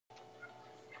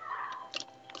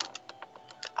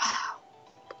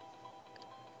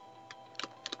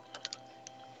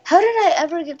How did I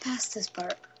ever get past this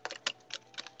part?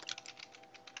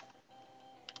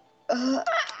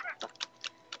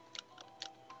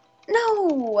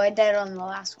 No, I died on the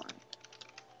last one.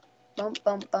 Bump,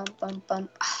 bump, bump, bump,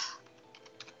 bump.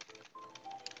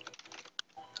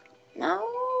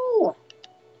 No.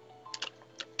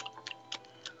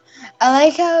 I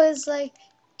like how it's like,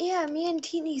 yeah, me and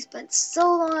Teeny spent so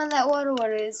long on that water.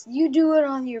 You do it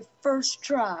on your first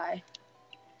try.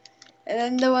 And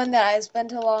then the one that I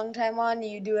spent a long time on,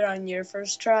 you do it on your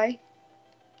first try.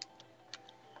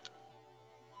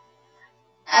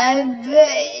 I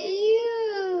bet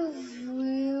you if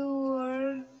we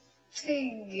were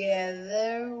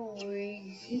together,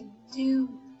 we could do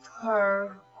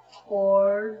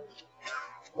parkour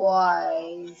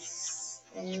twice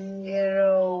and get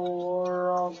a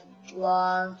world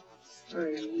block for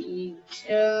each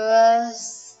of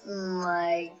us in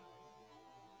like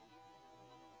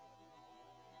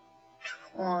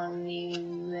 20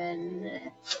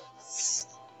 minutes.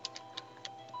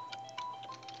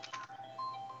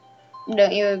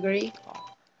 Don't you agree?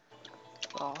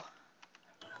 Well,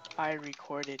 I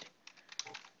recorded.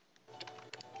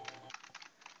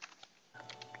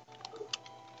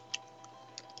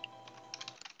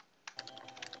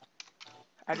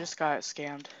 I just got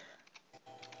scammed.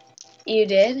 You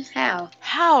did? How?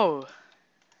 How?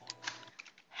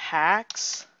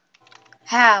 Hacks?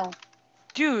 How?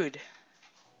 Dude.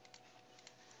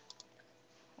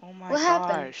 Oh my What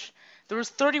happened? gosh. There was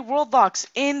 30 world locks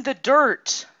in the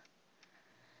dirt.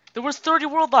 There was 30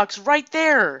 world locks right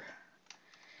there.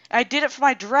 I did it for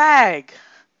my drag.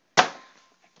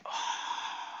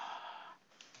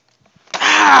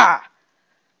 Ah!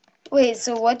 Wait,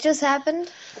 so what just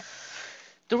happened?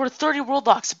 There were 30 world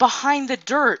locks behind the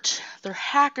dirt. They're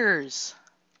hackers.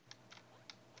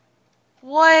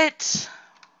 What?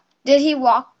 Did he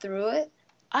walk through it?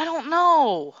 I don't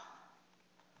know.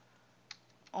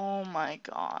 Oh my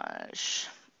gosh.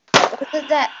 Was it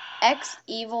that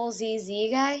Evil ZZ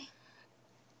guy?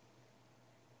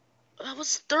 That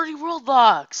was 30 world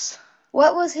locks.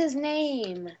 What was his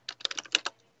name?